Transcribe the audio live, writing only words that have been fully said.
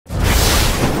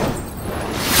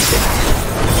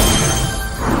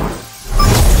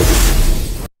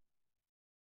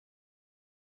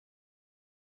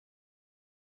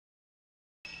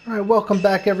Alright, welcome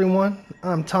back everyone.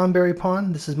 I'm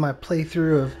TonberryPawn. This is my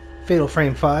playthrough of Fatal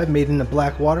Frame 5, Maiden in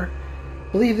Blackwater.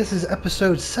 I believe this is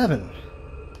episode 7.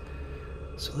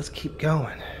 So let's keep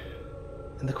going.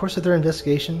 In the course of their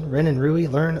investigation, Ren and Rui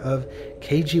learn of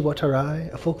Keiji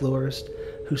Watarai, a folklorist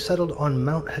who settled on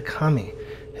Mount Hakami.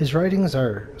 His writings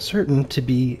are certain to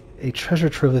be a treasure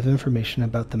trove of information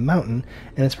about the mountain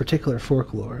and its particular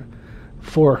folklore.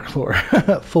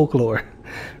 Folklore.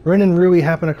 Ren and Rui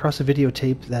happen across a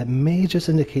videotape that may just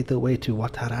indicate the way to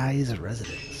Watarai's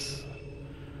residence.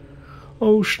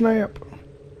 Oh snap!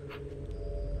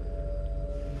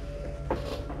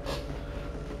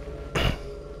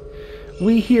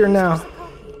 We here now.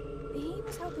 He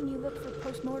was helping you look for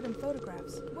post-mortem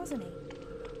photographs, wasn't he?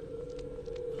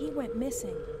 He went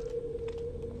missing.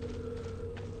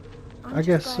 I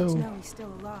guess so. I'm just glad to know he's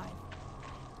still alive.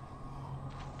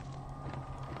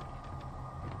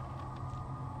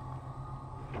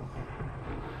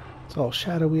 It's all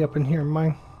shadowy up in here,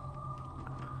 mine.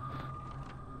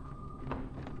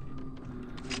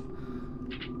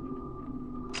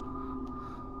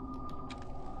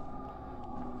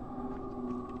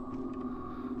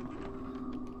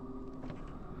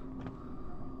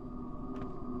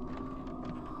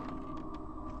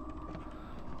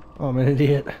 Oh, I'm an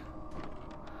idiot.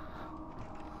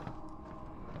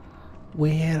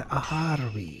 Where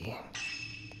are we?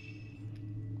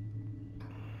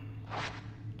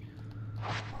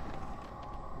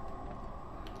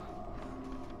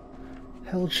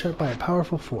 Held shut by a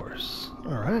powerful force.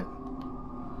 Alright.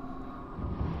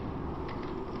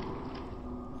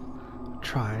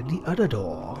 Try the other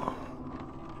door.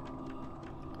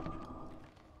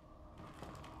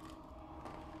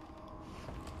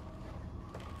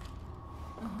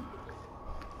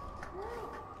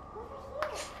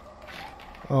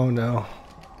 Oh no.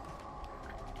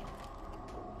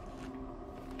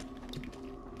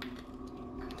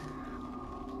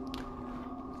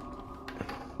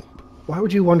 Why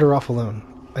would you wander off alone?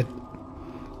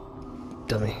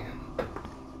 Dummy.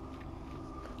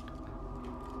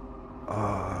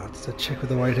 Oh, it's the chick with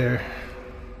the white hair.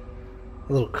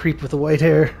 A little creep with the white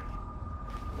hair.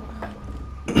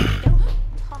 Don't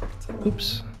talk to me.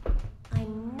 Oops.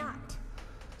 I'm not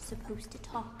supposed to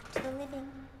talk to the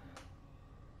living.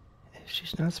 If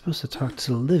she's not supposed to talk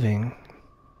to the living,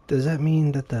 does that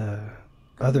mean that the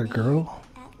other girl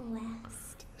At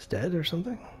last. is dead or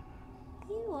something?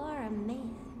 You are a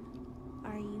man,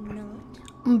 are you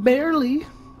not? Barely.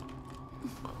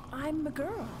 I'm a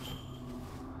girl.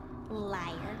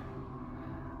 Liar.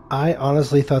 I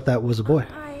honestly thought that was a boy.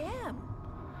 I am.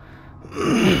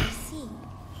 I see.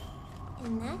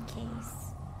 In that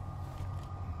case...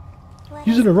 let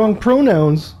Using us the wrong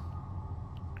pronouns.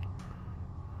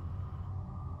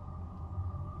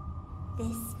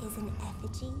 This is an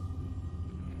effigy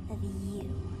of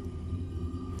you.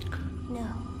 No.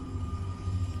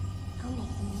 I'll make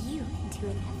you into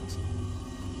an effigy.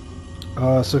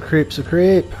 Oh, so creep, so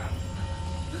creep.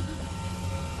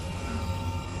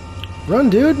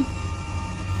 Run, dude.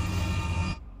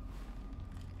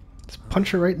 Let's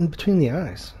punch her right in between the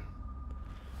eyes.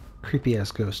 Creepy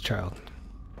ass ghost child.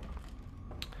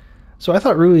 So I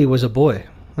thought Rui was a boy,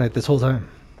 like this whole time.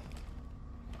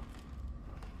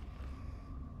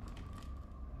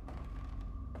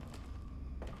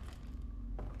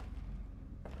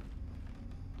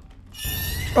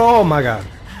 Oh my god.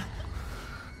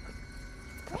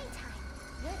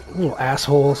 Little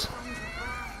assholes.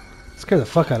 Scare the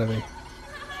fuck out of me.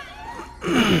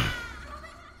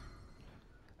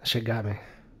 That shit got me.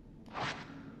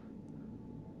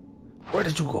 Where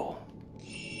did you go?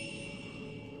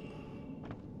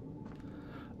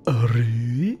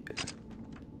 Ari?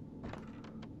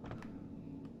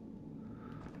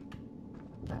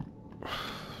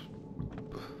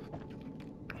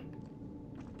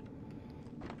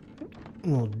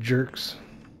 Little jerks.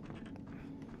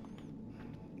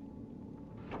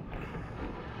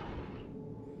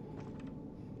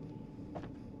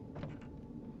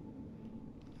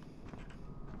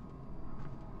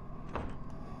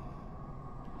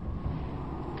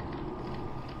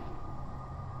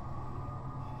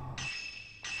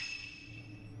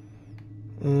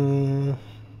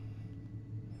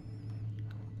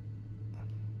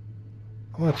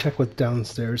 I want to check what's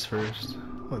downstairs first.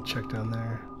 I want to check down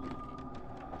there.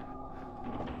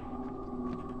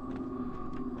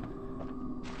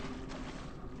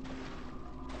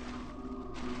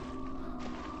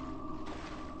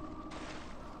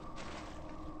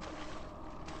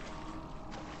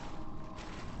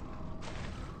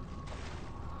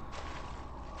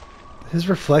 His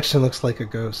reflection looks like a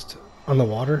ghost on the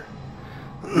water.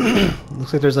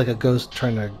 Looks like there's like a ghost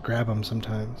trying to grab him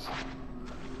sometimes.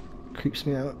 Creeps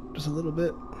me out just a little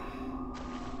bit.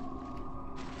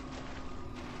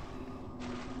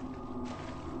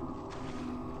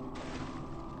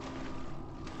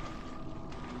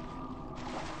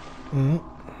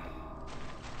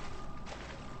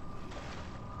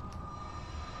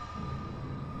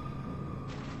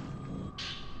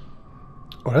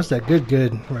 Oh, that's that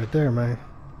good right there, man.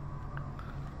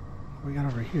 What we got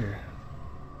over here?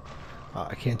 Oh,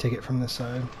 I can't take it from this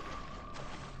side.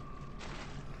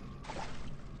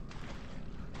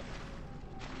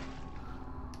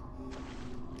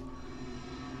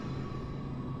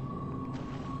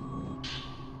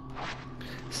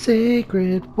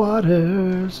 Sacred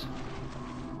waters.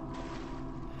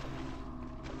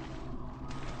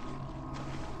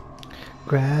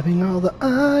 Grabbing all the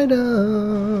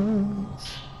items.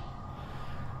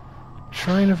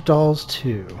 Shrine of Dolls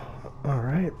 2.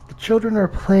 Alright, the children are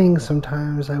playing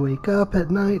sometimes. I wake up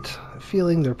at night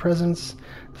feeling their presence.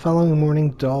 The following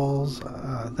morning, dolls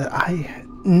that I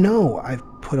know I've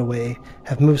put away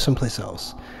have moved someplace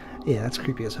else. Yeah, that's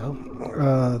creepy as hell.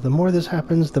 The more this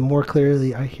happens, the more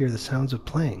clearly I hear the sounds of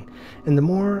playing. And the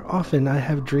more often I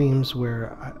have dreams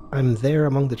where I'm there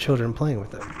among the children playing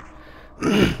with them.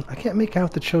 I can't make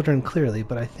out the children clearly,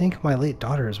 but I think my late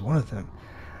daughter is one of them.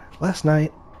 Last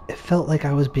night, it felt like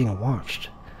I was being watched.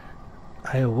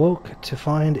 I awoke to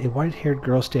find a white-haired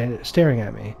girl staring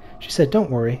at me. She said, "Don't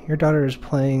worry, your daughter is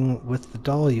playing with the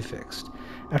doll you fixed."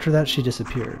 After that, she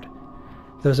disappeared.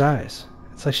 Those eyes,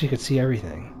 it's like she could see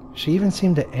everything. She even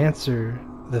seemed to answer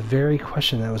the very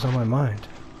question that was on my mind.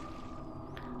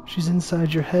 She's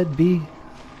inside your head, B.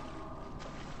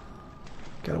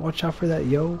 Gotta watch out for that,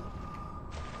 yo.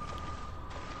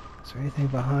 Is there anything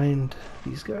behind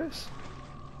these guys?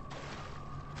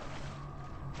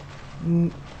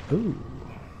 Ooh.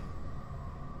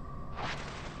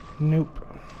 Nope.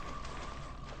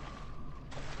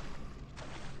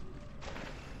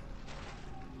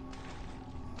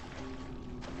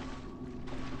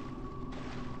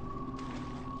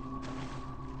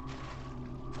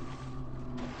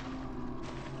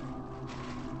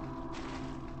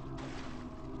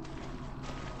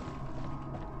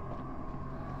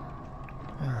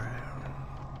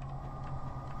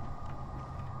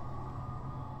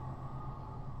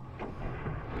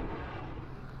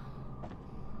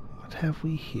 Have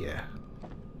we here?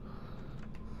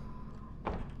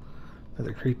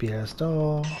 Another creepy ass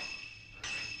doll.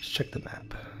 Let's check the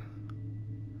map.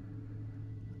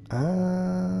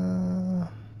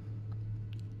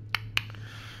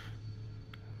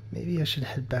 Maybe I should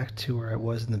head back to where I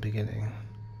was in the beginning.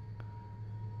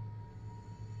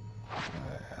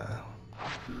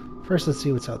 First, let's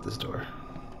see what's out this door.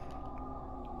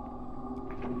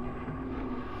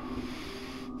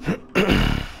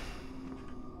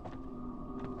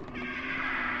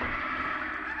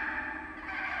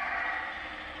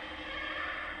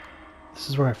 This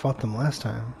is where I fought them last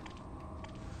time.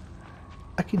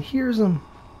 I can hear them.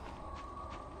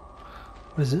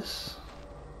 What is this?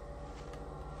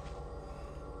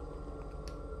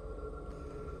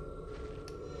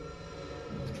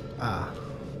 Ah.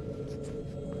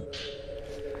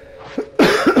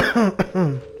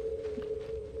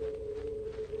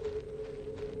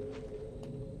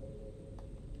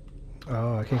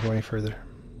 Oh, I can't go any further.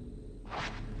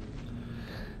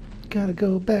 Gotta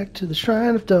go back to the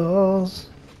Shrine of Dolls.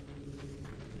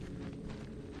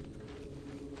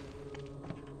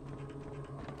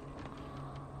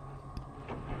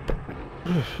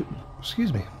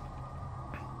 Excuse me.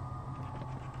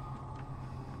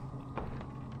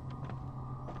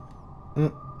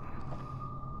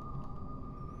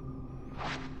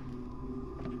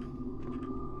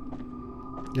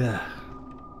 Yeah.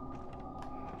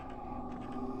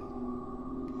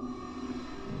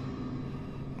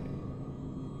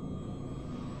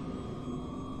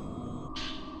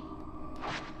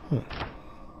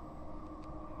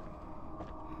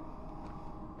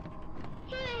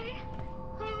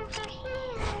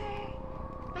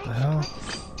 The hell?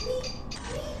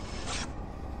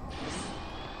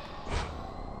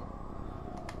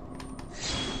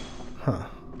 Huh.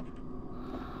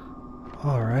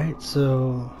 Alright,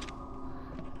 so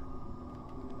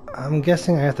I'm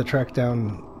guessing I have to track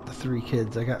down the 3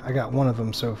 kids. I got one of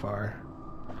them so far.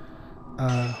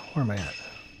 Where am I at?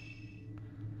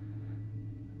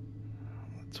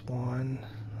 That's one.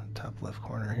 Top left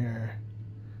corner here.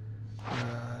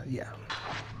 Yeah.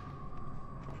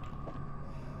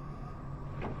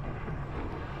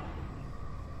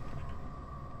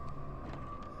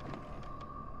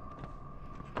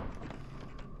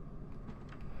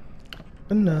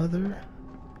 Another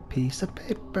Piece of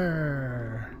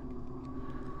paper.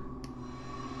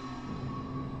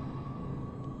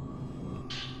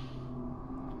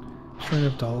 Shrine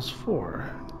of Dolls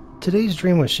 4. Today's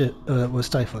dream was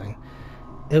stifling.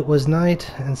 It was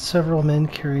night, and several men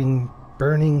carrying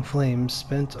burning flames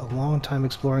spent a long time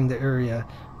exploring the area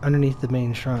underneath the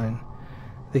main shrine.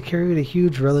 They carried a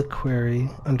huge reliquary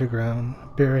underground,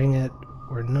 burying it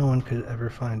where no one could ever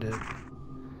find it.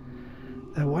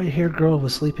 That white-haired girl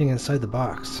was sleeping inside the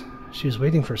box. She was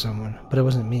waiting for someone, but it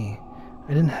wasn't me.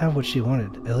 I didn't have what she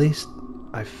wanted. At least,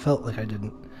 I felt like I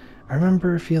didn't. I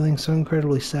remember feeling so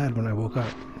incredibly sad when I woke up.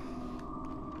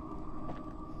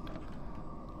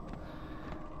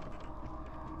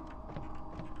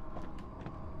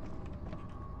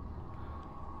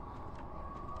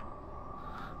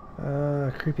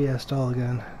 Creepy ass doll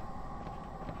again.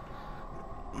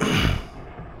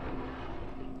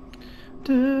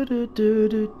 Do do do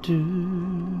do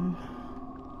do.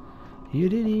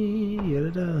 Yididi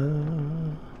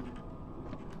yadada.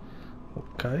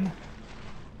 Okay.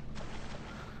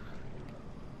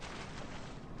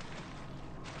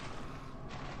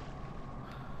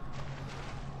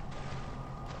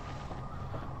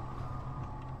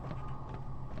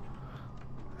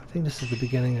 I think this is the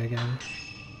beginning again.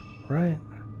 Right.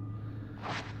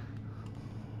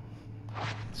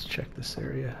 Let's check this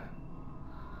area.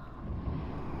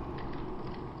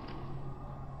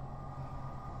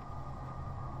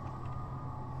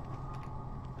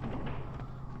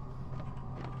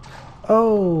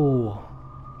 Oh!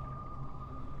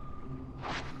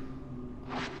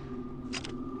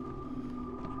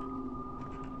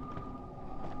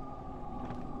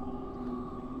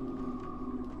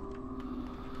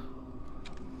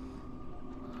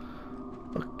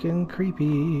 Fucking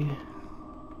creepy.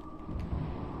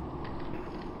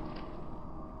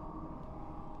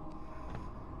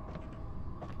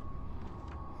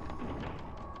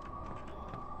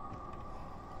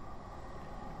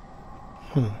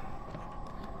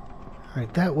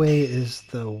 Alright, that way is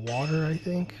the water, I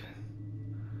think.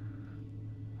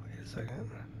 Wait a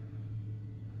second.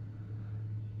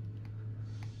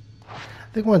 I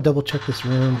think I want to double check this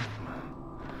room.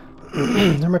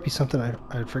 There might be something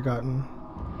I'd forgotten.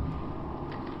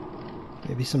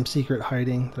 Maybe some secret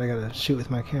hiding that I gotta shoot with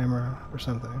my camera or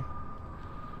something.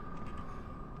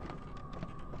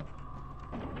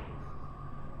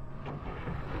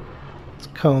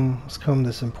 Let's comb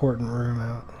this important room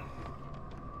out.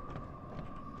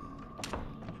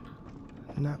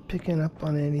 Not picking up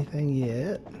on anything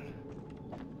yet.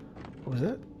 What was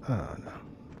it? Oh no.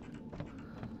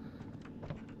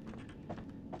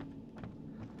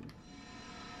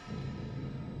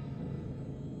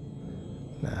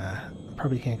 Nah,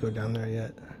 probably can't go down there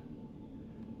yet.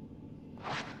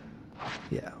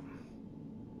 Yeah.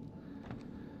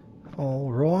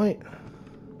 All right.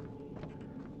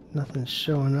 Nothing's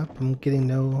showing up. I'm getting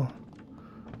no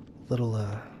little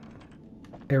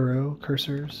arrow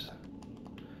cursors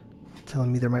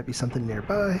telling me there might be something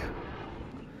nearby.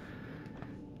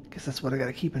 Guess that's what I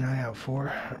gotta keep an eye out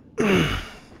for.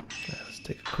 Let's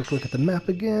take a quick look at the map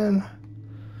again.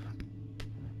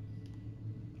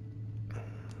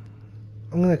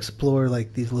 I'm gonna explore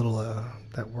like these little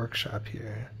that workshop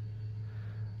here.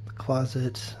 The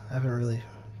closet, I haven't really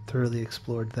thoroughly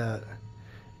explored that.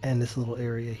 And this little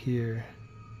area here.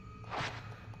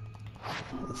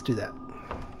 Let's do that.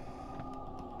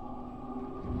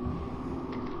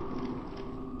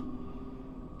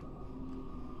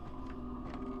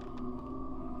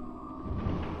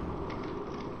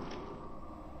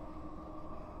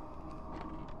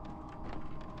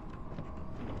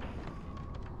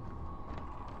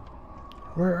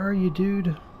 Where are you,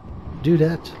 dude?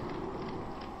 Dudette.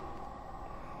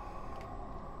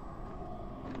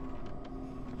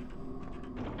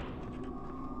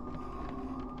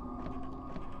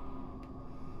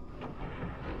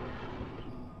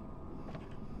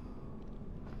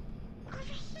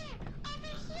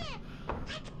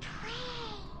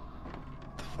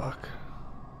 Fuck.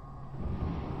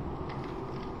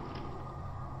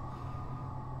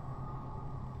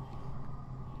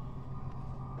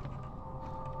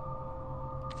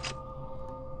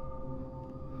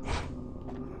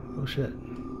 Oh shit.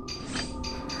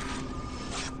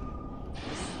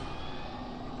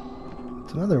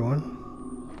 It's another one.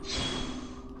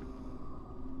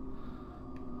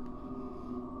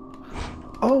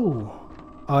 Oh!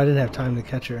 Oh, I didn't have time to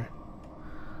catch her.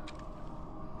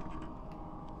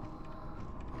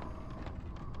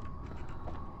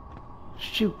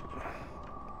 Shoot.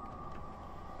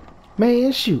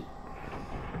 Man, shoot.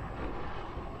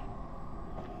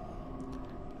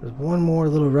 There's one more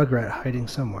little rugrat hiding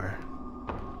somewhere.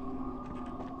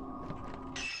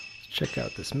 check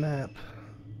out this map.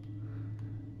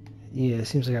 Yeah, it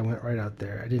seems like I went right out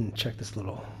there. I didn't check this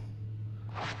little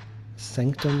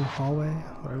sanctum hallway,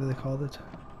 whatever they called it.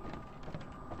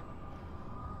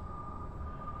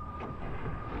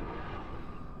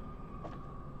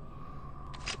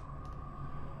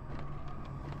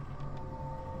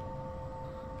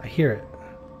 I hear it.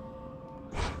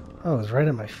 Oh, it's right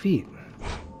at my feet.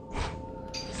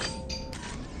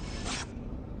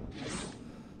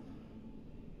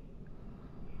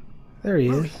 There he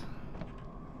is.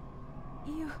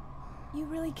 You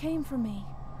really came for me.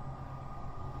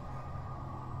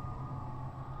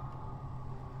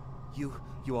 You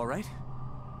all right?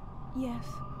 Yes.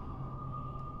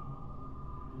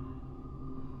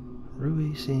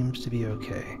 Rui seems to be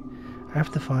okay. I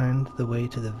have to find the way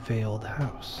to the veiled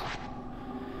house.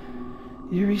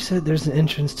 Yuri said there's an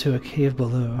entrance to a cave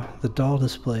below the doll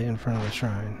display in front of the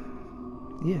shrine.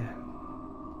 Yeah.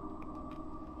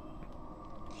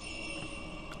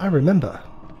 I remember.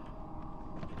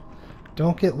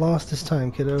 Don't get lost this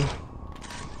time, kiddo.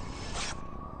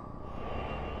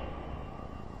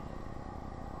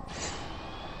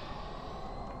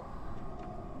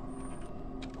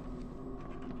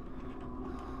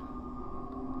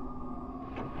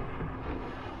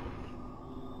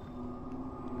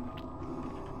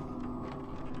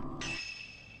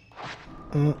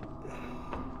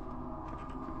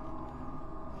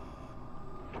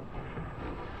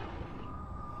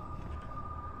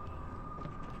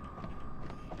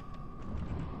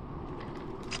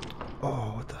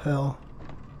 Oh, what the hell?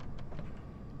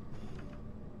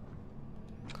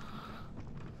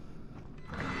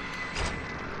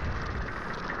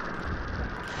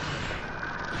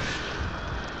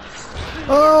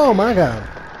 Oh my god.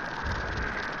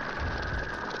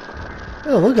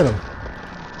 Oh, look at him.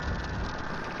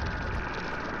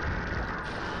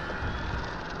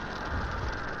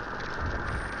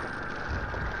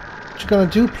 What you gonna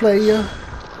do, player?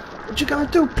 What you gonna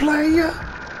do, player?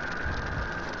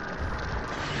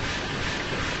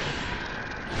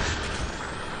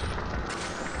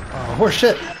 Oh, horse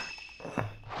shit.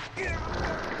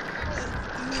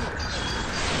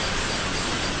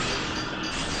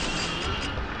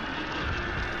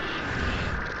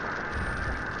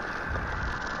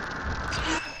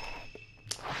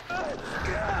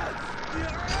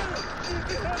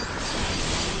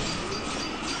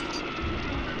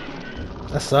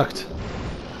 That sucked.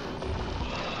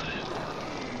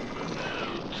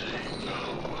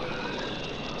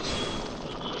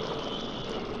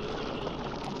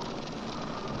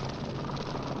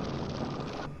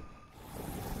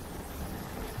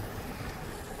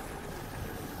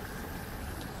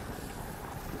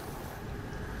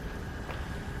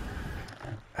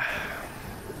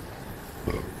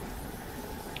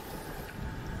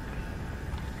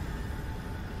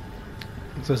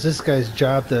 So it's this guy's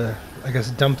job to, I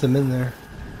guess, dump them in there.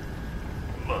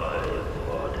 My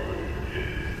body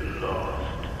is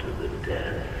lost to the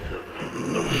depths of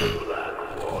the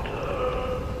Blackwater.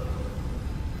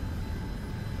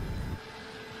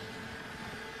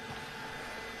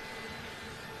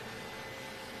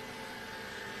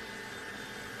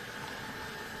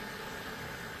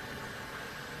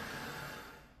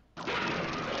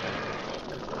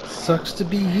 Sucks to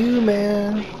be you,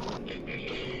 man.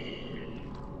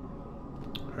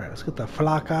 Alright, let's get the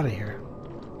flock out of here.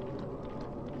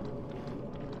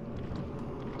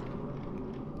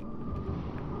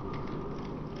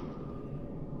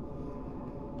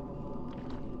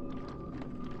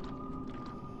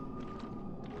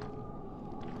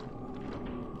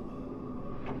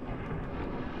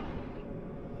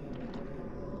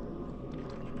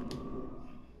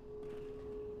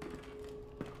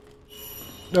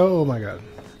 Oh my god.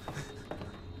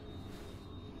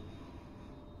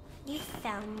 You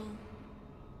found me.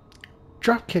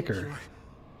 Drop kicker.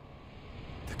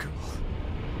 The girl.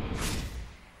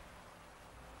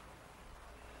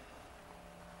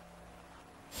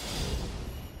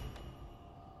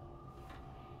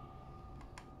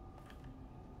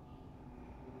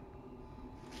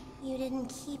 You didn't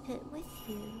keep it with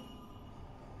you.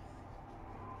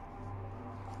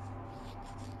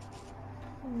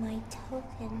 My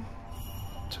token.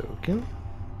 Token?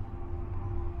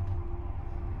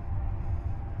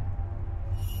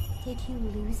 Did you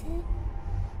lose it?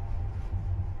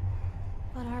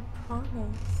 But our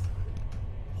promise.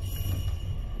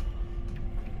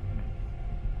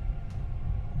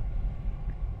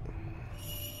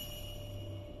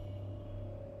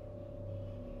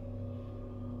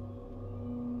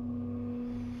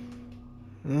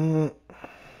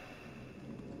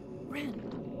 Ren.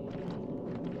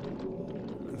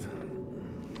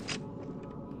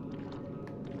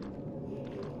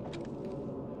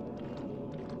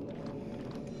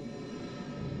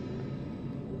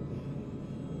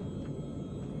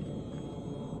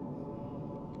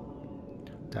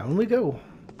 Down we go.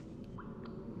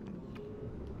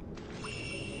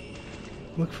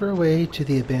 Look for a way to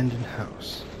the abandoned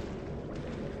house.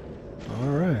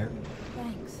 Alright.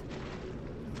 Thanks.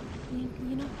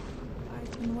 You know,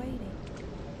 I've been waiting.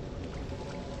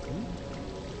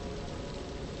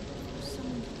 For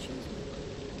someone to choose me.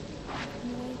 I've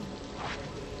been waiting.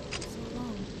 So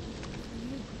long. For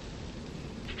you.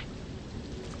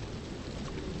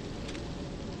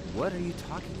 What are you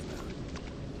talking about?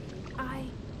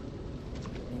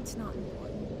 It's not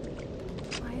important.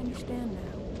 I understand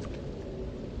now.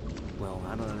 Well,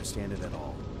 I don't understand it at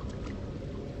all.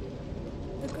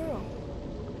 The girl.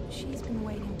 She's been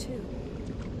waiting too.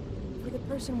 For the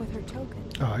person with her token.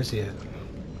 Oh, I see it.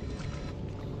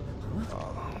 Huh?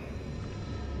 Oh.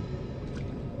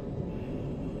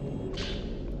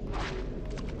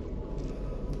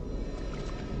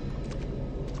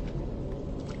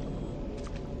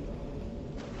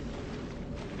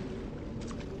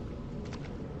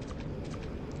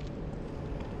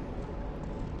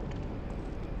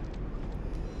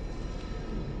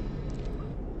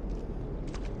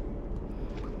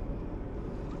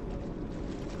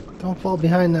 Don't fall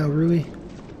behind now, Rui.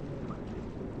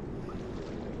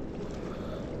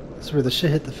 That's where the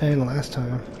shit hit the fan last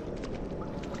time.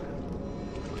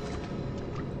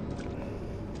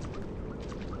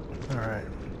 Alright.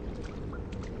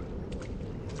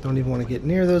 Don't even want to get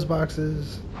near those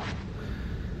boxes.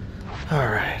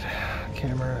 Alright.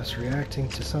 Camera is reacting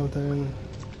to something.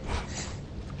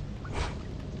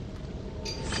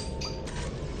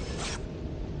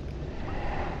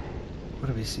 What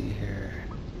do we see here?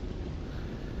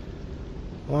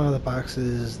 One of the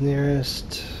boxes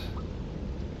nearest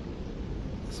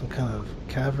some kind of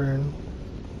cavern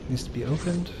needs to be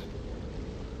opened.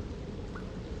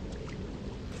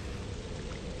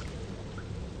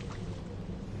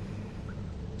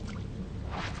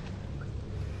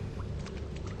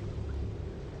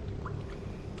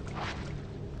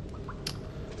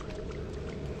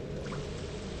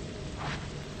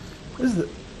 What is the...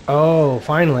 Oh,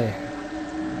 finally.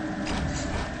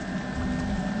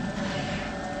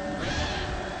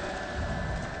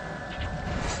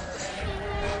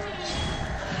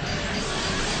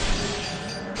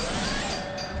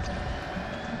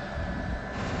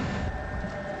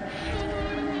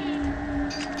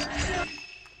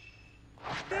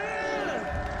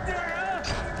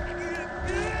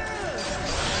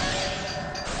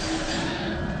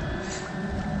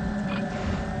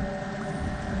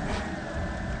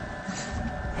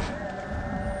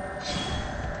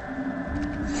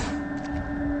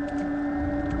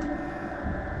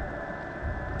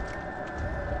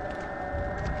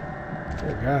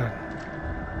 Dear God.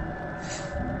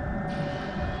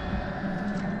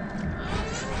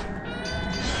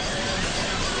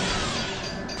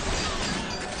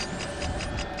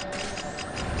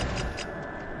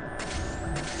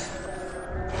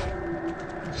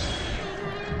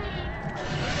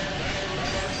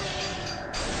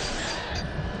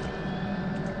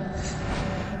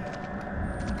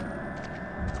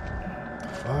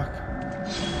 Fuck.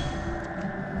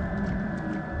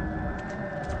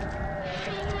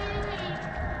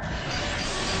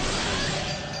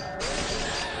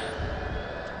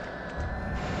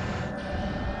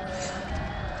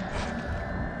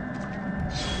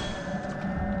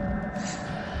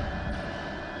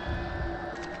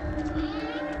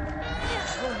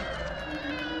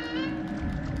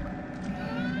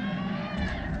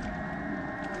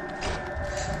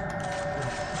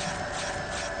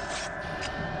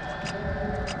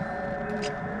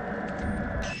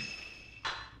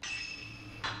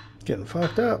 Getting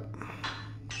fucked up.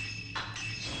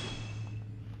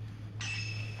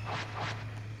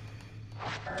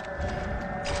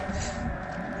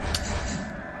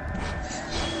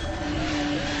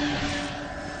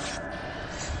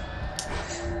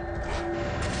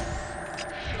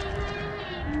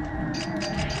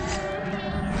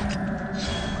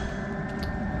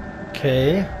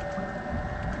 Okay.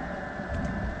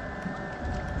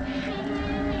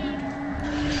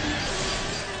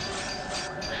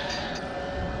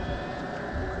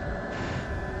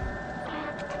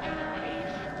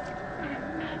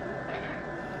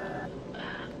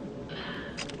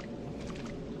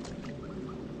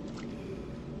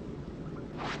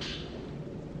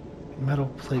 Metal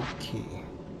plate key.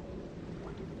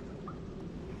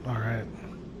 Alright.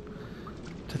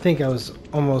 To think I was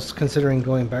almost considering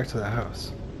going back to the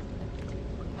house.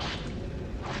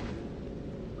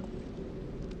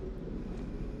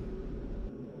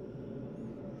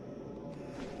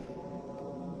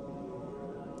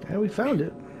 And we found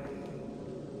it.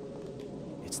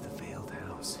 It's the failed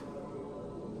house.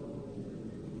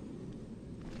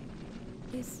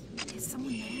 Is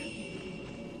someone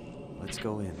there? Let's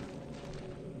go in.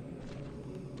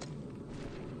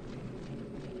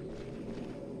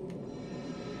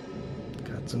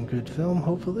 Got some good film,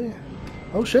 hopefully.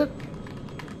 Oh shit!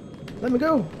 Let me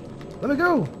go! Let me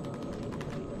go!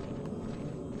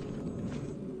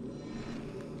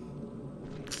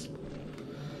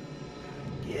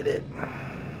 Get it.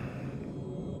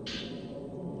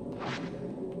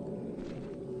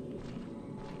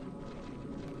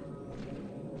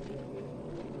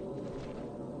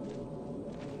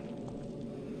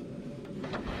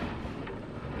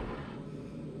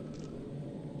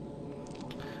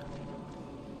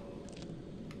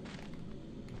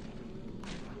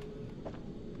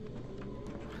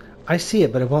 I see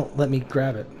it, but it won't let me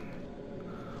grab it.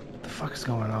 What the fuck is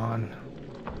going on?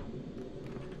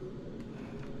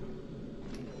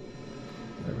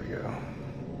 There we go.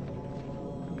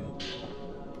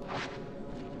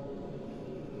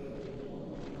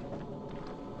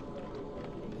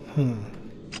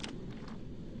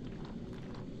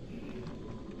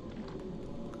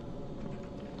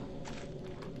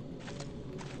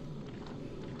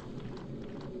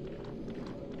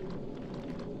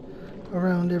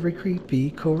 Around every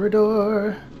creepy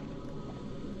corridor.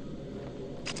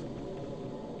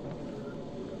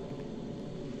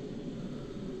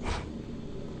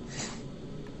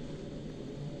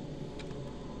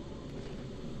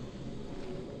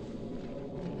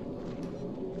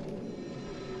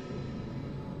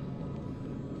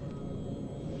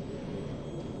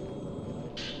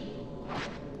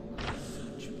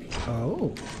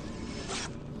 Oh.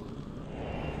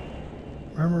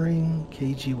 Murmuring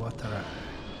Keiji Watara.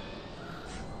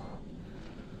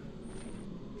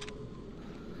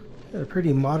 Got a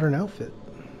pretty modern outfit.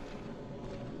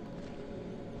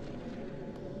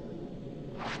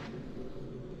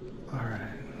 Alright.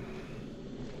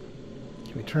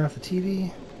 Can we turn off the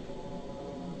TV?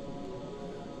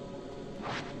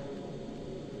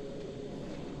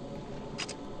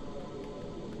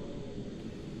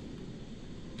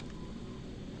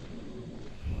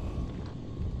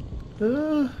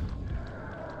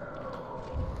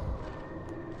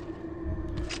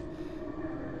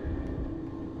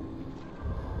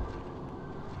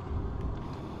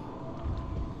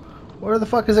 Where the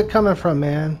fuck is it coming from,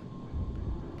 man?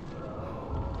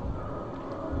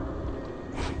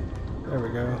 There we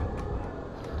go.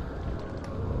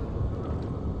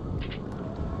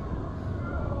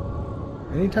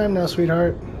 Anytime now,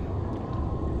 sweetheart.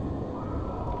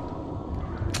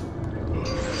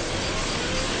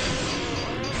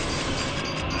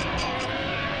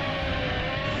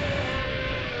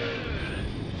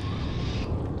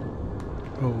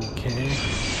 Okay.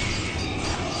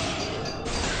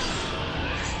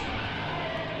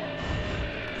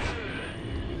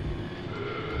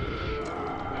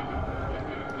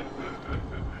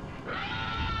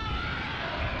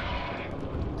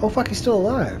 Oh fuck, he's still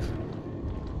alive.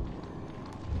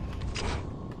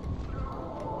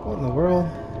 What in the world?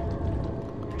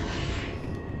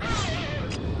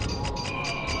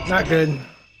 Not good.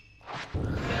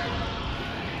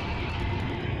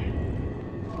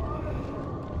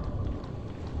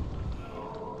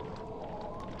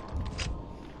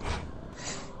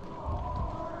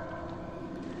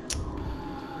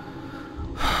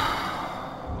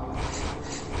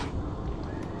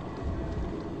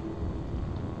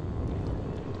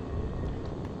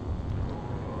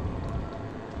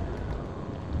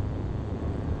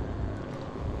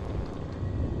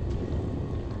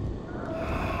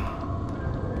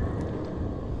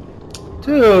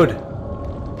 Dude!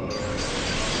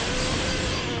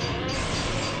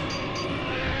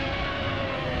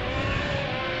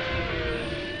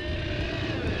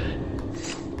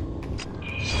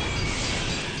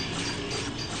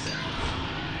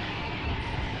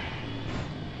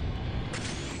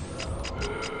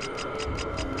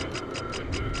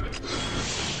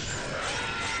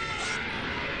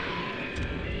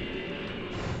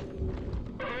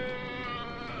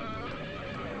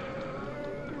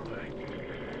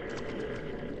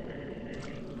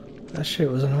 That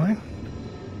shit was annoying.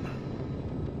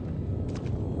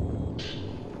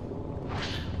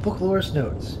 Folklore's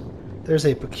notes. There's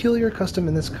a peculiar custom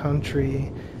in this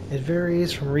country. It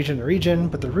varies from region to region,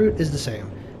 but the root is the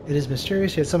same. It is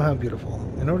mysterious yet somehow beautiful.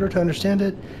 In order to understand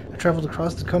it, I traveled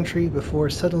across the country before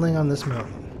settling on this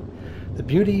mountain. The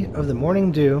beauty of the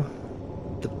morning dew,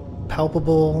 the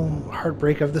palpable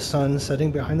heartbreak of the sun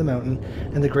setting behind the mountain,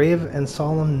 and the grave and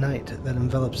solemn night that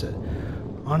envelops it.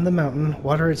 On the mountain,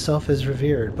 water itself is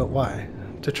revered, but why?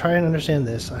 To try and understand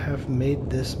this, I have made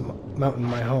this mountain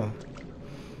my home.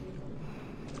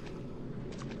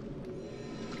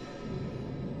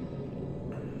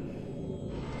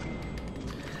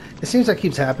 It seems that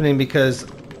keeps happening because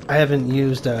I haven't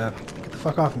used, get the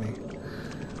fuck off me.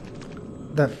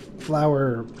 That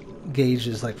flower gauge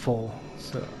is like full,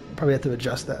 so probably have to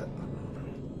adjust that.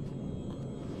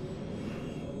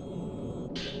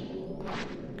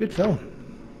 Good film.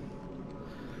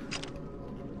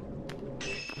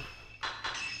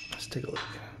 Let's take a look.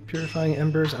 Purifying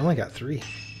embers, I only got 3.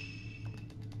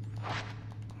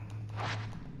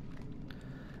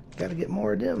 Gotta get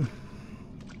more of them.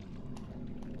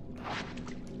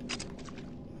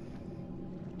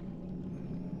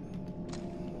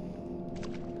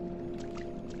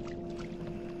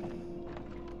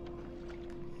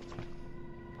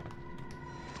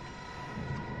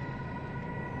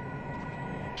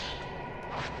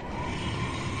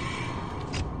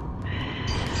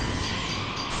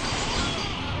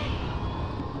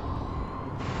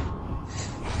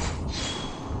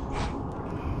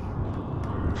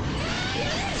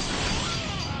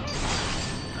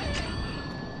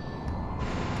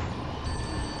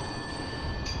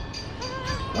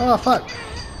 Oh, fuck.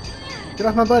 Get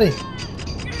off my buddy.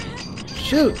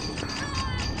 Shoot.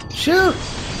 Shoot!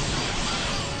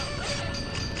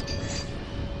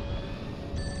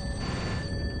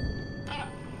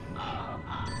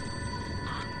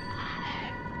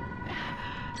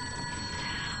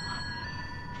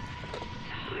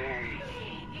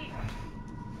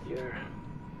 You're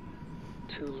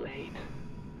too late.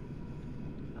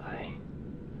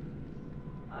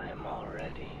 I'm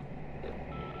already.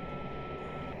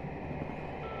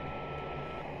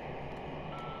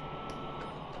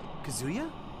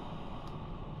 Kazuya?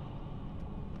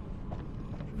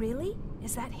 Really?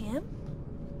 Is that him?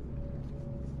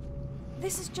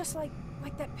 This is just like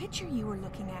that picture you were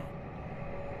looking at.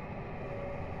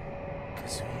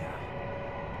 Kazuya.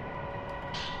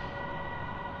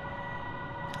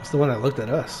 It's the one that looked at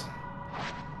us.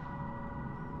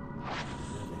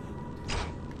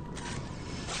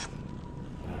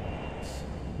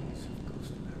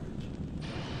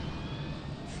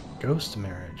 Ghost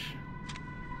marriage.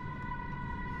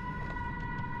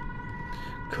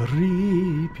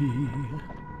 Creepy.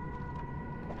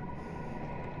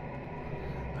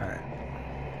 Alright.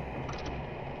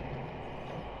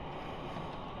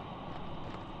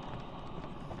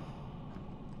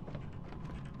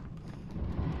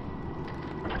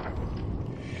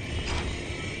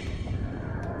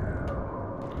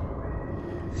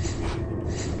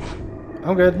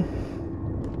 I'm good.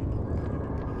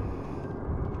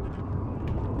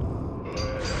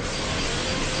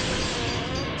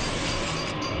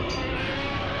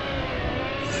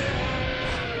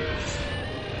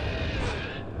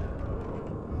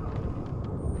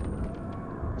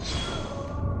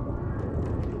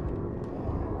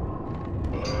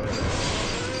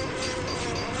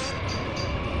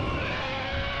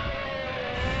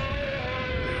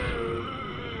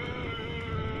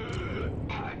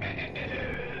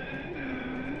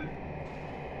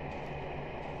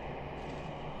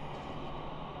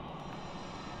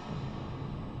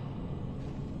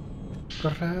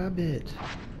 Grab it.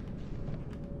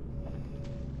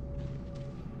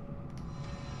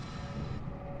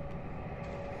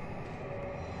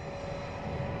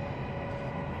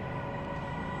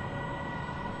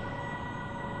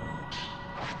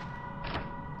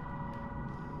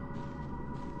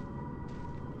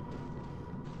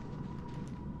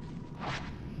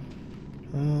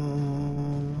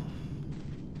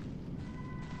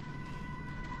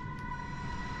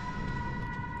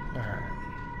 Alright.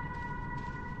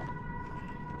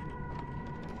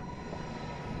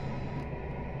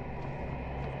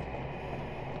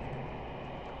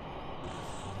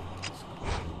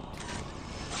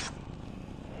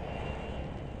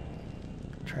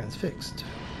 Transfixed.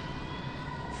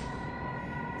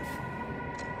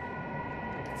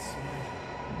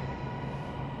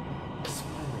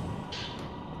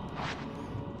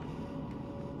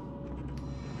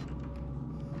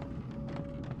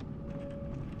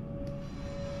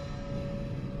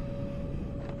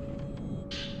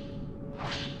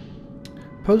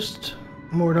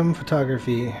 Post-mortem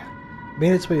photography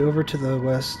made its way over to the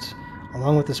west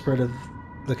along with the spread of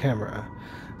the camera.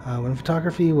 When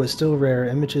photography was still rare,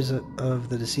 images of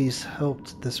the deceased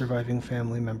helped the surviving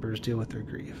family members deal with their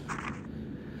grief.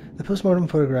 The post-mortem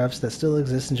photographs that still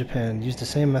exist in Japan use the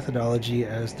same methodology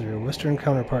as their Western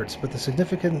counterparts, but the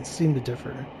significance seemed to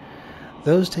differ.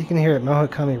 Those taken here at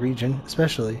Mahakami region,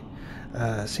 especially,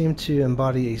 seem to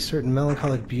embody a certain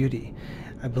melancholic beauty.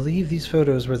 I believe these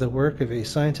photos were the work of a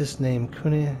scientist named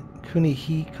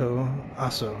Kunihiko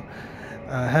Aso.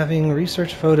 Having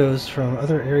researched photos from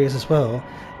other areas as well,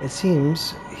 it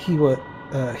seems he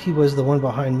was the one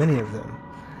behind many of them.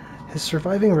 His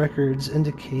surviving records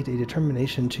indicate a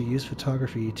determination to use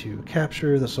photography to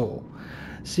capture the soul.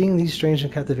 Seeing these strange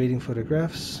and captivating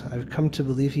photographs, I've come to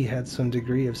believe he had some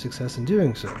degree of success in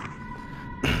doing so.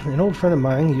 An old friend of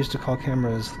mine used to call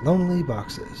cameras lonely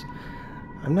boxes.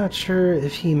 I'm not sure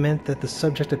if he meant that the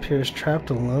subject appears trapped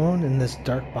alone in this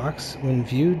dark box when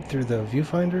viewed through the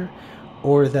viewfinder,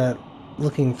 or that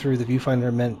looking through the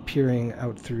viewfinder meant peering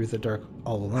out through the dark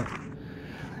all alone.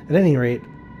 At any rate,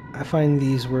 I find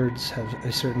these words have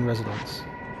a certain resonance.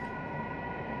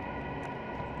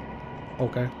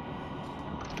 Okay.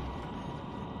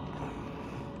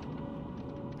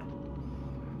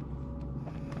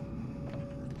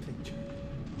 Picture.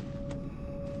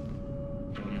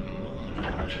 From the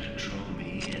moment to draw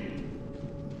me in,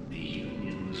 the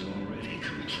union was already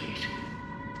complete.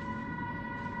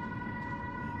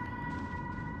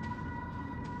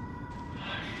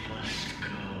 I must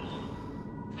go.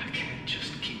 I can't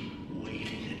just keep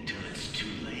waiting until it's too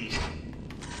late.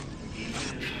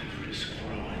 Even if I risk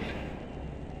ruin.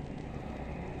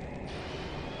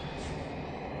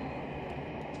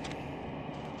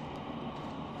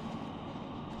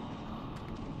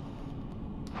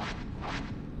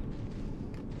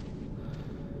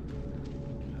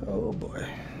 Oh boy.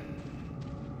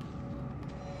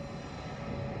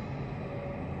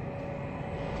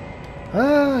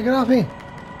 Ah, get off me!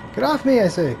 Get off me, I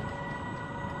say!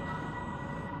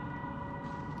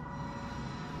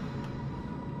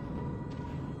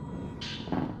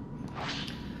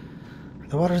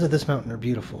 The waters of this mountain are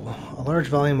beautiful. A large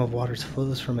volume of waters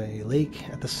flows from a lake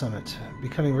at the summit,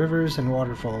 becoming rivers and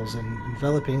waterfalls and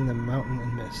enveloping the mountain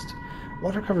in mist.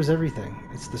 Water covers everything.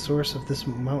 It's the source of this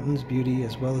mountain's beauty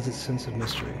as well as its sense of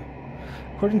mystery.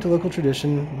 According to local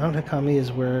tradition, Mount Hakami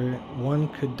is where one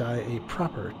could die a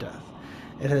proper death.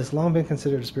 It has long been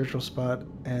considered a spiritual spot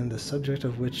and the subject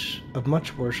of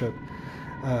much worship,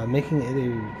 making it a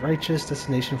righteous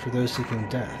destination for those seeking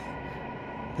death.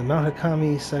 The Mount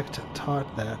Hakami sect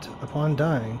taught that, upon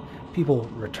dying, people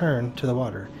return to the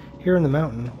water. Here in the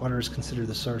mountain, water is considered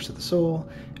the source of the soul.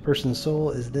 A person's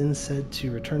soul is then said to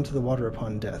return to the water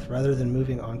upon death, rather than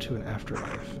moving on to an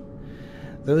afterlife.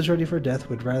 Those ready for death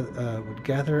would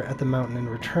gather at the mountain and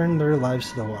return their lives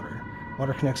to the water.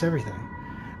 Water connects everything.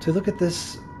 To look at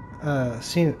this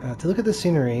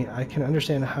scenery, I can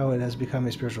understand how it has become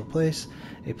a spiritual place,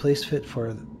 a place fit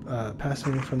for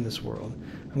passing from this world.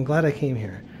 I'm glad I came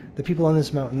here. The people on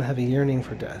this mountain have a yearning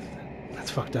for death.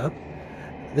 That's fucked up.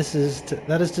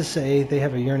 That is to say, they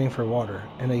have a yearning for water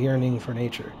and a yearning for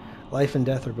nature. Life and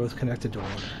death are both connected to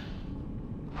water.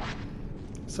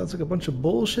 Sounds like a bunch of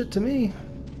bullshit to me.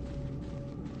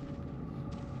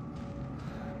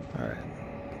 Alright,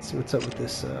 let's see what's up with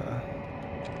this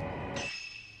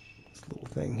little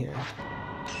thing here.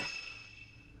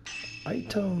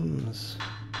 Items.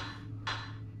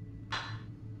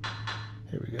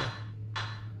 Here we go.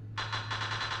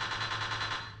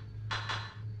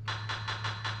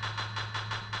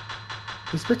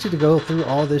 I expect you to go through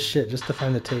all this shit just to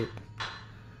find the tape.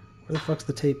 Where the fuck's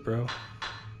the tape, bro?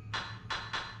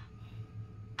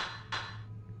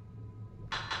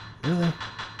 Really?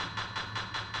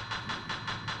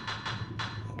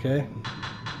 Okay.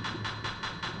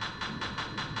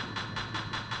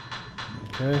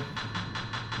 Okay.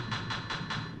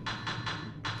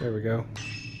 There we go.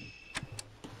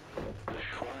 The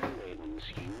Shrine Maidens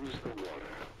use the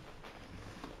water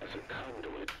as a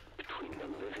conduit between the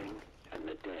living and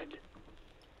the dead.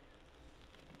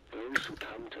 Those who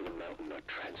come to the mountain are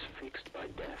transfixed by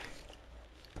death.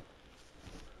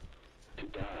 To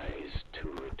die is to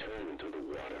return to the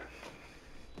water.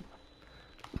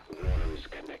 The water is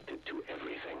connected to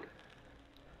everything.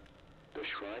 The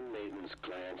Shrine Maidens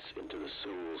glance into the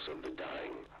souls of the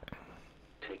dying,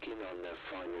 taking on their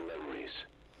final memories.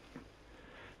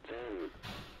 Then,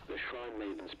 the Shrine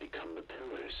Maidens become the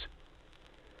pillars,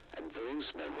 and those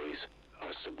memories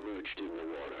are submerged in the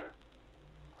water.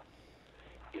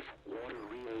 If water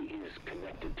really is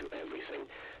connected to everything,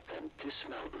 then this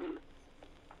mountain,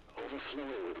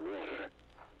 overflowing with water,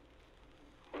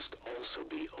 must also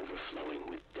be overflowing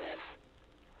with death.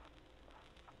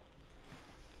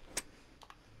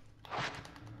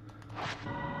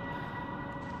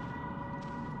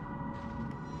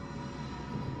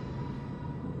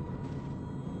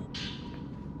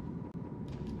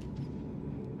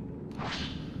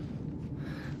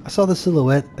 I saw the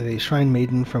silhouette of a shrine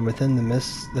maiden from within the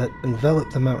mists that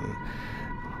enveloped the mountain.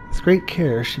 With great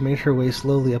care, she made her way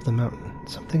slowly up the mountain.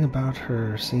 Something about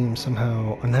her seemed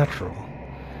somehow unnatural.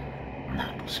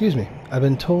 Excuse me. I've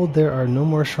been told there are no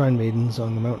more shrine maidens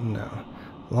on the mountain now.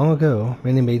 Long ago,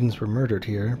 many maidens were murdered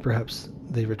here. Perhaps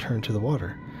they returned to the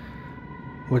water.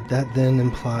 Would that then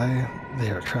imply they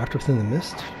are trapped within the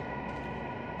mist?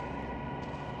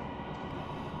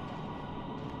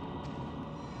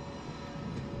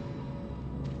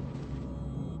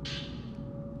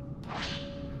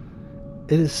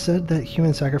 It is said that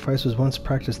human sacrifice was once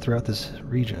practiced throughout this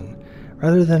region.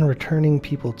 Rather than returning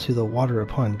people to the water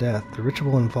upon death, the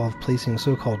ritual involved placing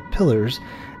so-called pillars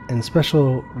and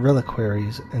special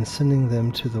reliquaries and sending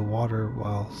them to the water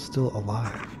while still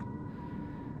alive.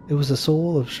 It was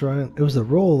the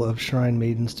role of shrine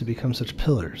maidens to become such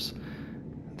pillars.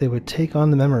 They would take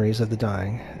on the memories of the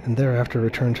dying and thereafter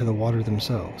return to the water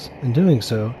themselves. In doing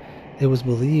so, it was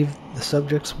believed the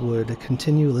subjects would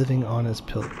continue living on as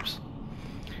pillars.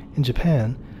 In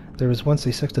Japan, there was once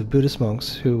a sect of Buddhist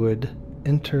monks who would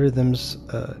enter themselves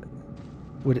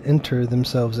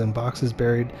in boxes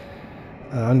buried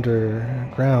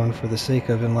underground for the sake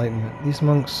of enlightenment. These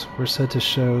monks were said to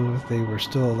show they were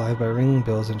still alive by ringing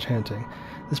bells and chanting.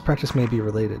 This practice may be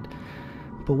related.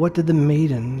 But what did the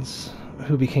maidens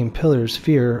who became pillars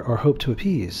fear or hope to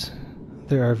appease?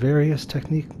 There are various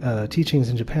teachings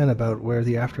in Japan about where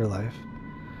the afterlife,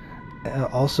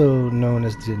 also known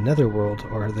as the netherworld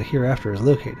or the hereafter, is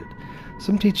located.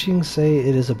 Some teachings say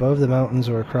it is above the mountains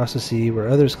or across the sea, where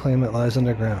others claim it lies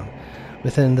underground,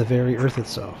 within the very earth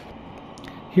itself.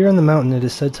 Here on the mountain it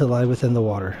is said to lie within the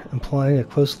water, implying a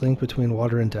close link between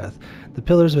water and death. The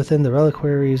pillars within the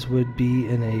reliquaries would be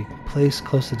in a place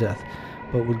close to death,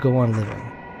 but would go on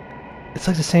living. It's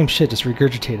like the same shit, just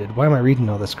regurgitated. Why am I reading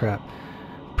all this crap?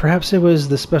 Perhaps it was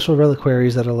the special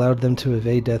reliquaries that allowed them to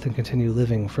evade death and continue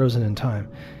living, frozen in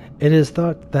time. It is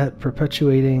thought that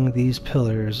perpetuating these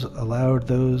pillars allowed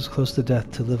those close to death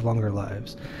to live longer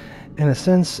lives. In a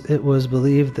sense, it was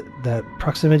believed that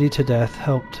proximity to death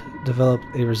helped develop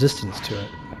a resistance to it.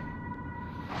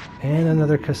 And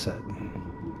another cassette.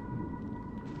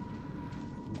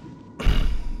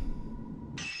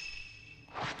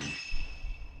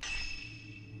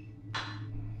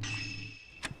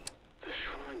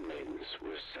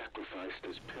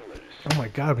 Oh my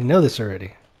god, we know this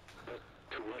already. But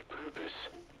to what purpose?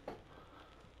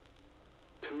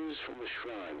 Pillars from the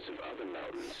shrines of other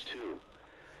mountains, too,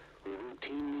 were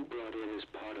routinely brought in as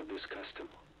part of this custom.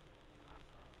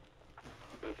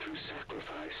 But through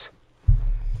sacrifice,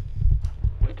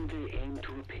 what did they aim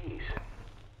to appease?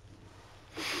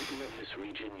 The people of this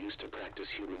region used to practice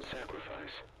human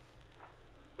sacrifice.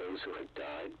 Those who had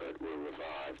died but were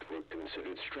revived were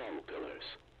considered strong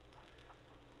pillars.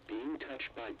 Being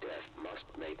touched by death must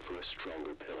make for a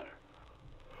stronger pillar.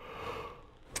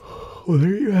 Well,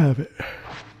 there you have it.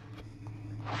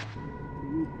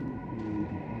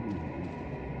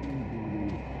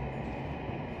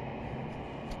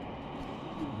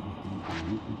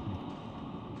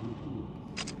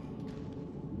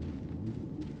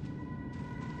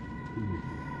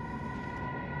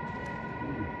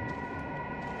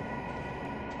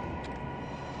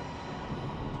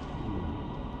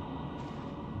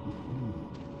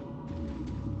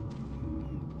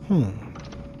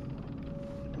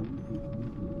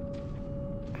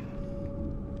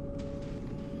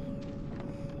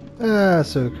 Ah,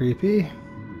 so creepy.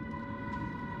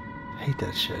 Hate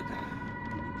that shit.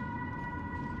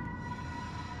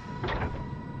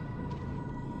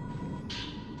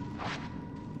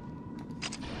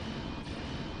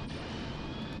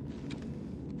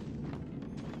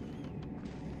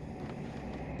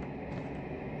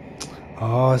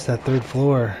 Oh, it's that third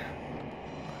floor.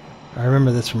 I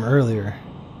remember this from earlier.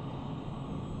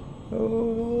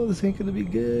 Oh, this ain't gonna be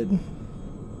good.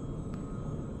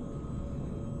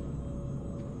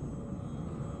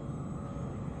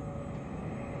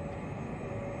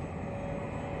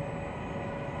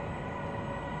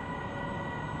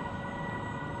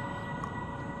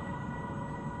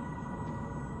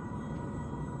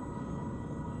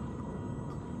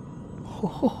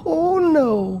 Oh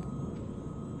no!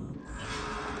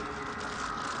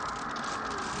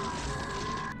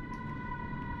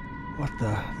 What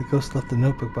the? The ghost left the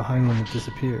notebook behind when it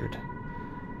disappeared.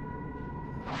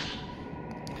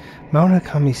 Mount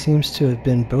Hakami seems to have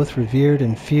been both revered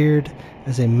and feared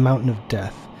as a mountain of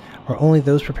death, where only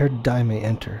those prepared to die may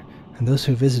enter, and those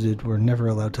who visited were never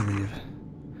allowed to leave.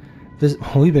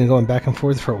 We've been going back and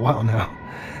forth for a while now.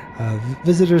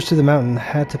 Visitors to the mountain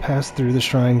had to pass through the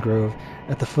shrine grove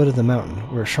at the foot of the mountain,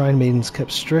 where shrine maidens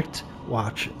kept strict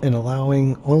watch in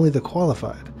allowing only the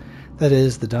qualified, that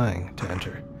is, the dying, to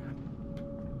enter.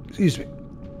 Excuse me.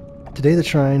 Today the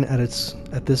shrine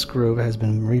at this grove has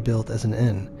been rebuilt as an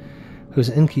inn, whose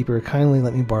innkeeper kindly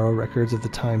let me borrow records of the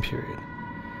time period.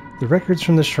 The records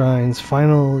from the shrine's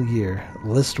final year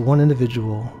list one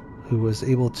individual who was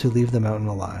able to leave the mountain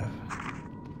alive.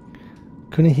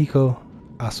 Kunihiko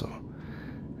Aso.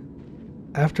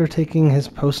 After taking his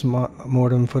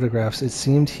post-mortem photographs, it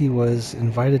seemed he was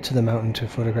invited to the mountain to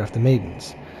photograph the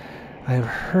maidens. I have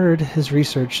heard his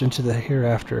research into the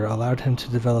hereafter allowed him to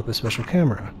develop a special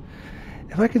camera.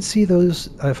 If I could see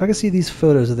these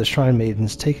photos of the shrine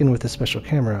maidens taken with a special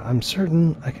camera, I'm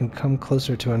certain I can come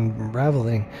closer to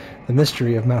unraveling the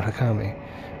mystery of Mount Hakame.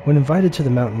 When invited to the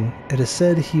mountain, it is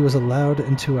said he was allowed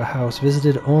into a house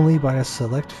visited only by a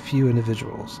select few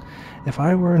individuals. If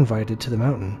I were invited to the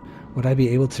mountain, would I be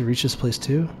able to reach this place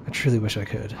too? I truly wish I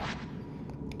could.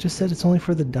 Just said it's only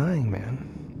for the dying, man.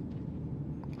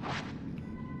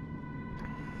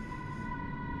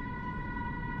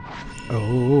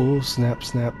 Oh, snap,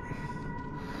 snap.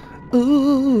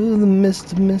 Ooh, the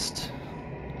mist, mist.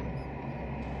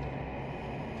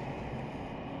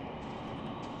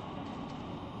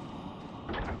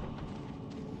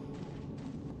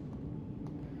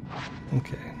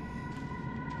 Okay.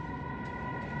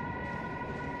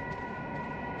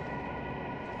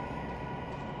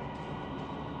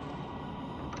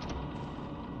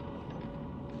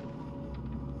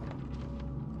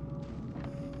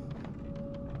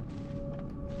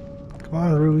 Come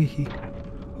on, Rui.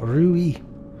 Rui.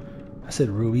 I said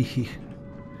Rui.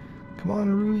 Come on,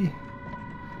 Rui.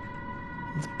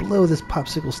 Let's blow this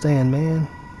popsicle stand, man.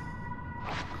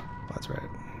 That's right.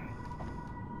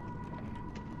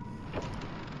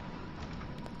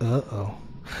 Uh-oh.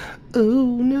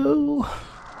 Oh, no.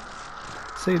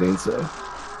 Say it ain't so.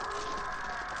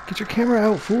 Get your camera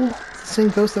out, fool. It's the same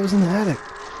ghost that was in the attic.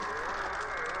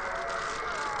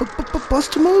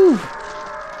 Bust a move.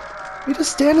 What are you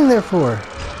just standing there for?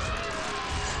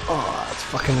 Oh, that's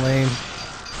fucking lame.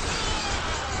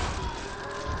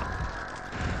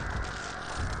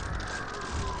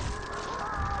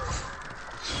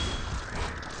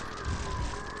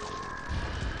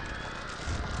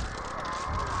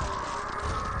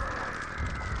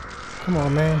 Come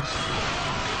on, man.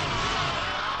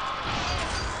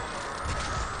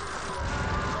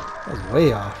 That was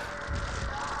way off.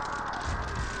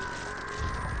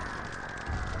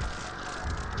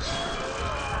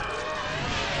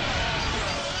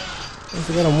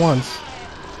 I got him once. So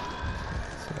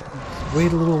let's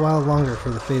wait a little while longer for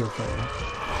the fatal frame.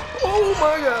 Oh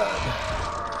my god!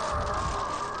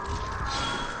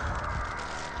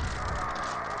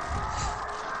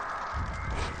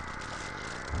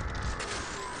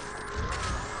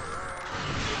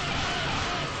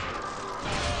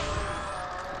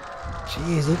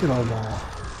 Jeez, look at them all.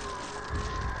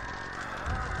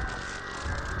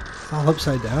 It's all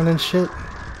upside down and shit.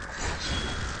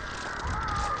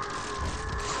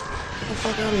 Get the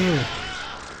fuck out of here.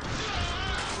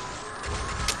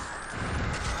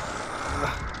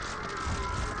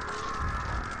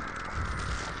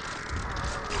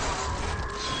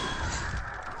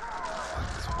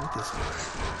 Fuck, this guy.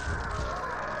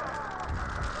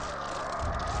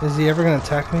 Is he ever gonna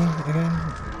attack me again?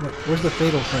 Look, where's the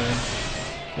fatal frame?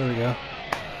 There we go.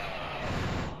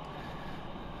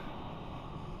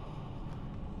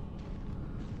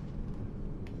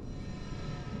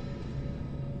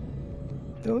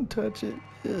 Don't touch it.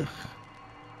 Ugh.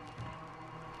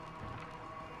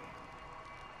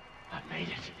 I made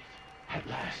it. At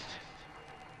last.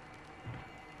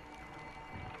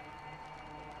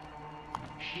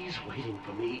 She's waiting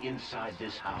for me inside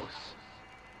this house.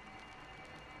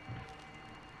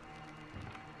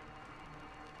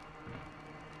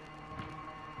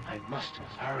 I must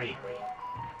hurry.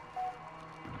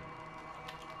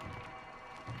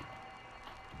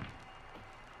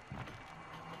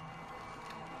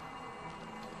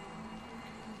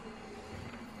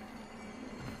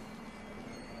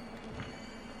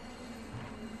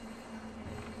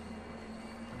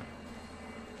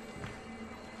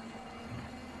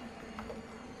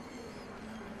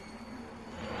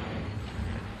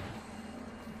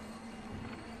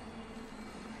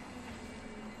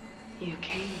 You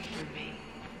came for me.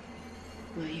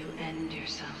 Will you end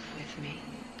yourself with me?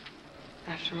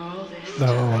 After all this Oh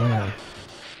time? man.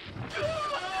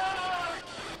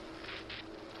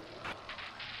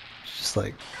 She just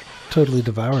like totally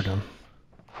devoured him.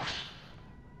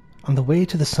 On the way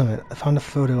to the summit, I found a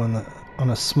photo on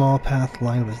a small path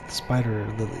lined with spider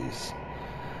lilies.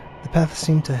 The path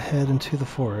seemed to head into the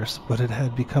forest, but it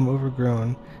had become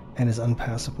overgrown and is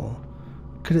unpassable.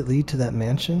 Could it lead to that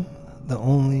mansion? That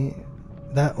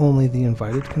only the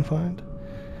invited can find?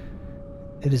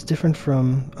 It is different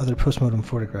from other postmortem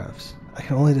photographs. I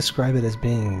can only describe it as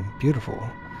being beautiful.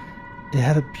 It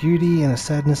had a beauty and a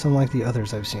sadness unlike the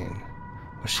others I've seen.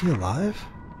 Was she alive?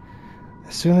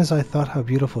 As soon as I thought how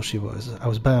beautiful she was, I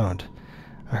was bound.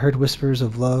 I heard whispers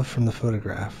of love from the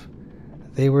photograph.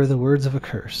 They were the words of a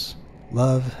curse.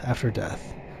 Love after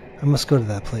death. I must go to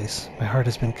that place. My heart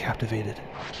has been captivated.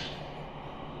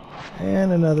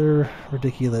 And another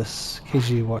ridiculous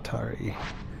KG Watari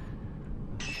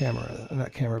camera.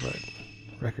 Not camera, but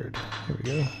record. Here we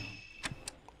go.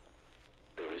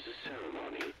 There is a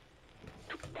ceremony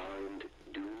to bind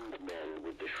doomed men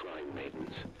with the Shrine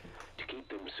Maidens, to keep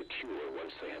them secure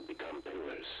once they have become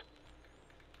pillars.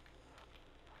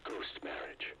 Ghost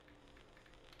marriage.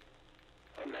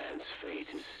 A man's fate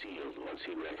is sealed once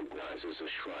he recognizes a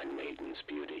Shrine Maiden's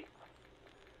beauty.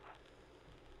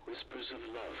 Whispers of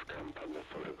love come from the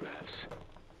photographs.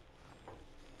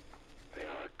 They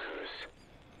are a curse.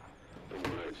 The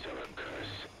words are a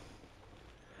curse.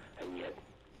 And yet,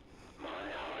 my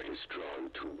heart is drawn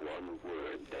to one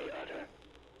word they utter.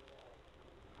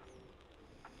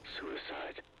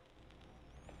 Suicide.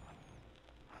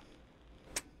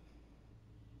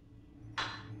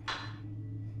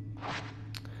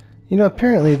 You know,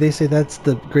 apparently they say that's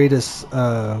the greatest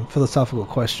philosophical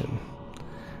question.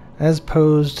 As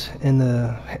posed in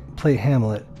the play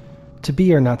Hamlet, to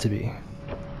be or not to be.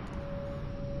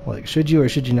 Like, should you or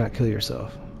should you not kill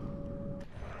yourself?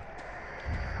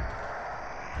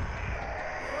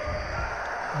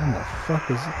 What the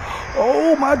fuck is...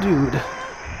 Oh, my dude!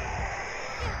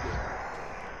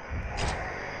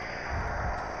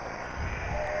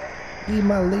 Leave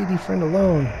my lady friend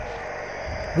alone.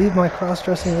 Leave my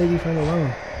cross-dressing lady friend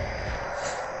alone.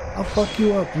 I'll fuck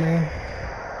you up, man.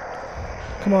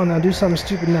 Come on now, do something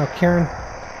stupid now, Karen.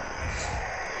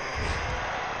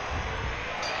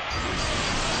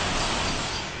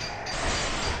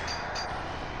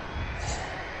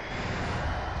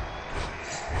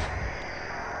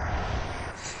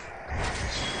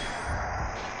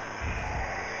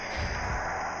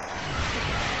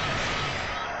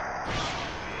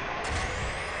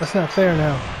 That's not fair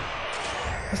now.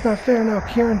 That's not fair now,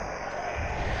 Kieran.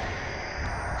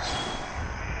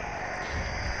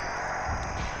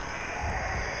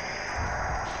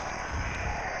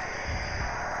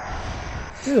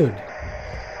 Dude.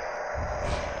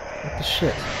 What the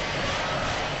shit?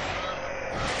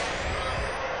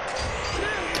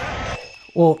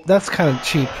 Well, that's kind of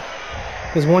cheap.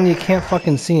 Because one, you can't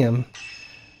fucking see him.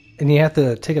 And you have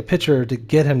to take a picture to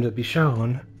get him to be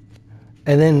shown.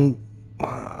 And then,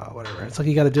 whatever. It's like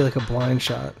you gotta do like a blind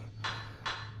shot.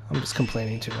 I'm just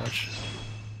complaining too much.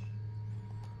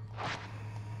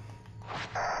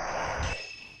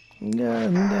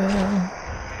 Gun down.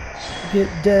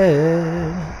 Get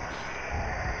dead.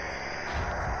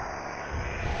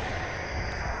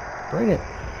 Bring it.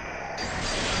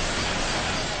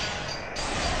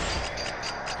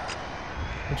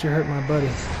 Don't you hurt my buddy.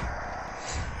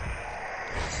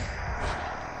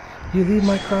 You leave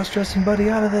my cross-dressing buddy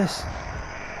out of this.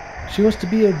 She wants to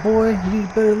be a boy, you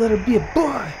better let her be a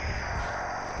boy.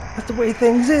 That's the way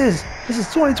things is. This is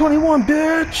 2021,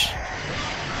 bitch.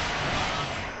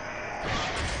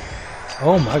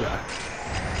 Oh my god.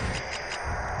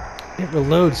 It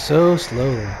reloads so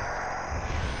slowly.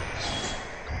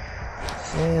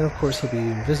 And of course he'll be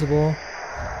invisible.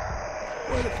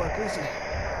 Where the fuck is he?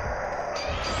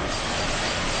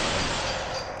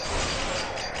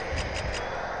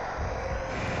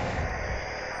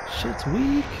 Shit's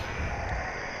weak.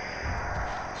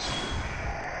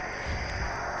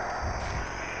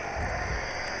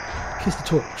 Kiss the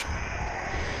torch.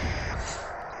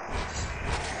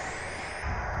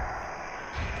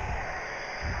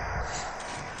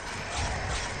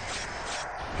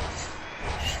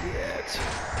 Shit.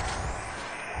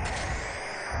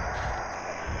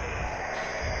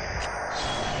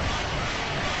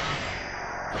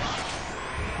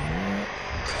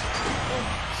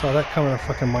 Saw that coming a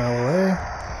fucking mile away.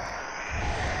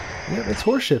 Yep, it's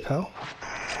horseshit, pal.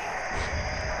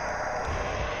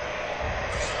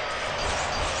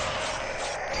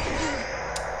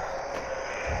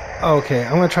 Okay,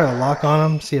 I'm gonna try to lock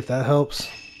on him, see if that helps.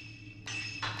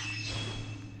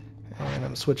 And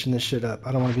I'm switching this shit up.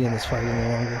 I don't want to be in this fight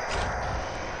any longer.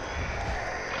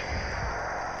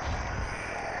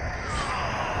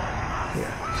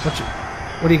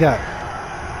 Yeah. What do you got?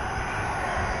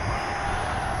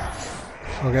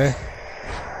 Okay.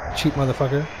 Cheap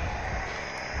motherfucker.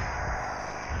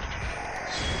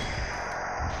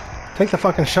 Take the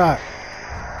fucking shot.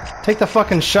 Take the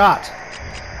fucking shot.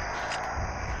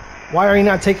 Why are you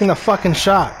not taking the fucking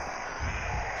shot?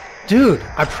 Dude,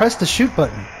 I pressed the shoot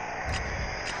button.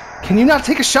 Can you not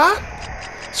take a shot?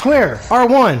 Square,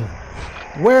 R1.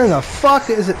 Where in the fuck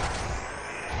is it?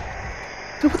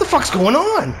 Dude, what the fuck's going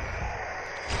on?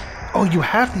 Oh, you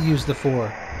have to use the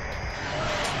 4.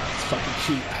 It's fucking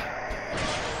cheap.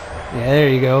 Yeah, there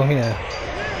you go, yeah.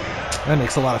 That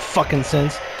makes a lot of fucking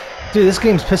sense. Dude, this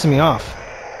game's pissing me off.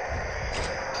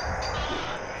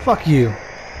 Fuck you.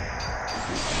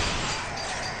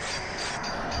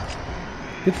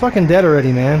 Get fucking dead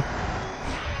already, man.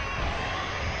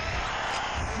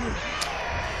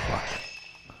 Fuck.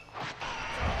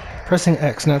 Pressing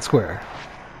X, not square.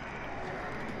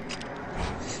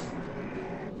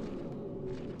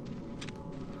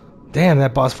 Damn,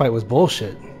 that boss fight was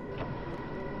bullshit.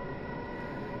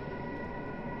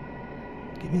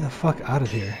 Get me the fuck out of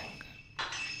here.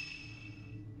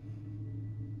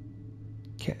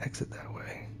 Can't exit that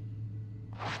way.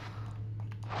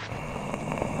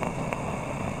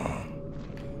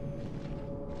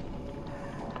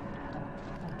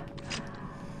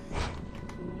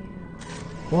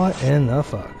 What in the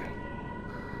fuck?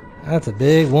 That's a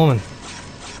big woman.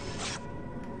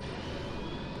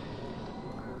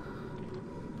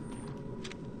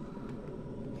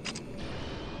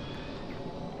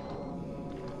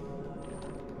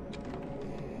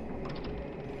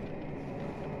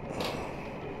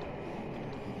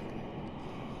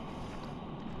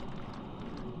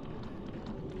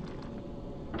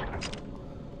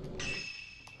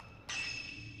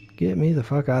 Get me the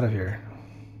fuck out of here.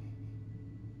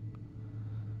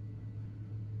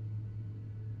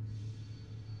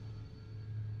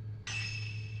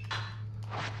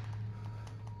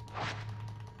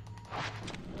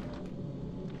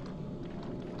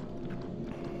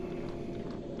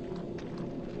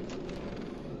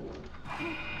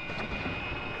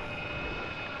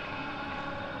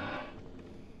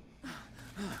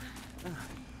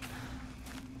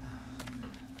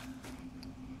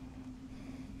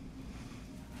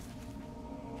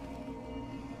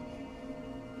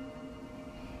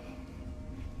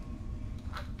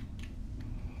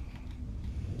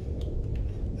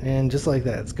 And just like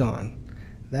that, it's gone.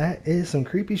 That is some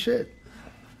creepy shit.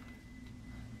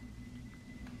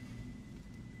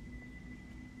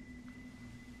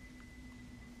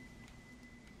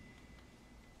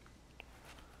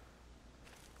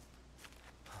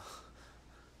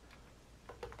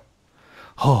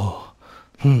 Oh.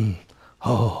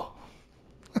 Oh.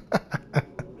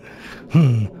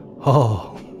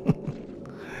 Oh.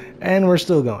 And we're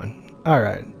still going.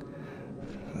 Alright.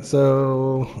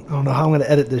 So, I don't know how I'm going to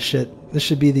edit this shit. This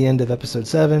should be the end of episode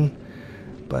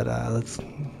 7. But let's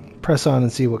press on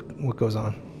and see what goes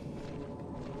on.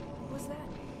 Was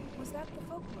that the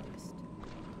folklorist?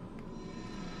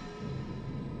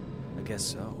 I guess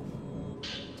so.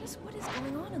 Just what is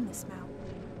going on in this mountain?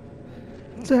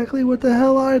 Exactly what the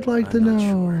hell I'd like to I'm not know.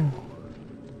 sure.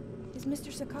 Is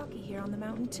Mr. Sakaki here on the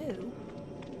mountain too?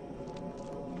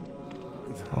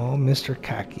 Oh, Mr.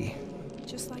 Kaki.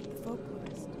 Just like the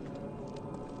folklorist.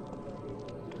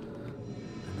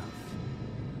 Enough.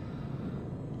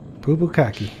 Poo-poo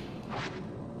Kaki.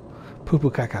 Poo-poo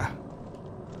Kaka.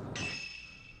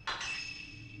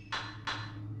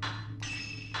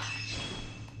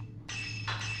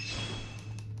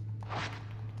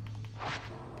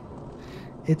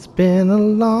 It's been a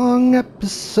long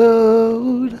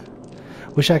episode.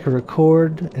 Wish I could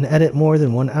record and edit more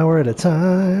than 1 hour at a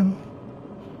time.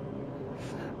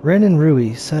 Ren and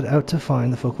Rui set out to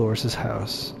find the folklorist's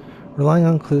house, relying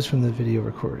on clues from the video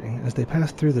recording. As they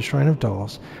passed through the Shrine of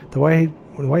Dolls, the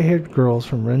white-haired girls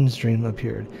from Ren's dream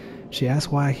appeared. She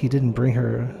asked why he didn't bring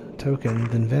her a token,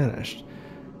 then vanished.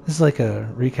 This is like a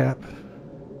recap.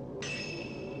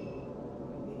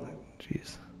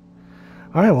 Jeez.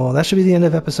 Alright, well, that should be the end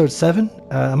of episode 7.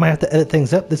 I might have to edit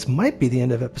things up. This might be the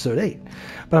end of episode 8.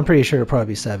 But I'm pretty sure it'll probably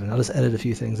be 7. I'll just edit a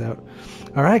few things out.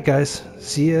 Alright, guys.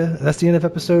 See ya. That's the end of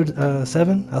episode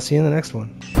 7. I'll see you in the next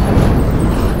one.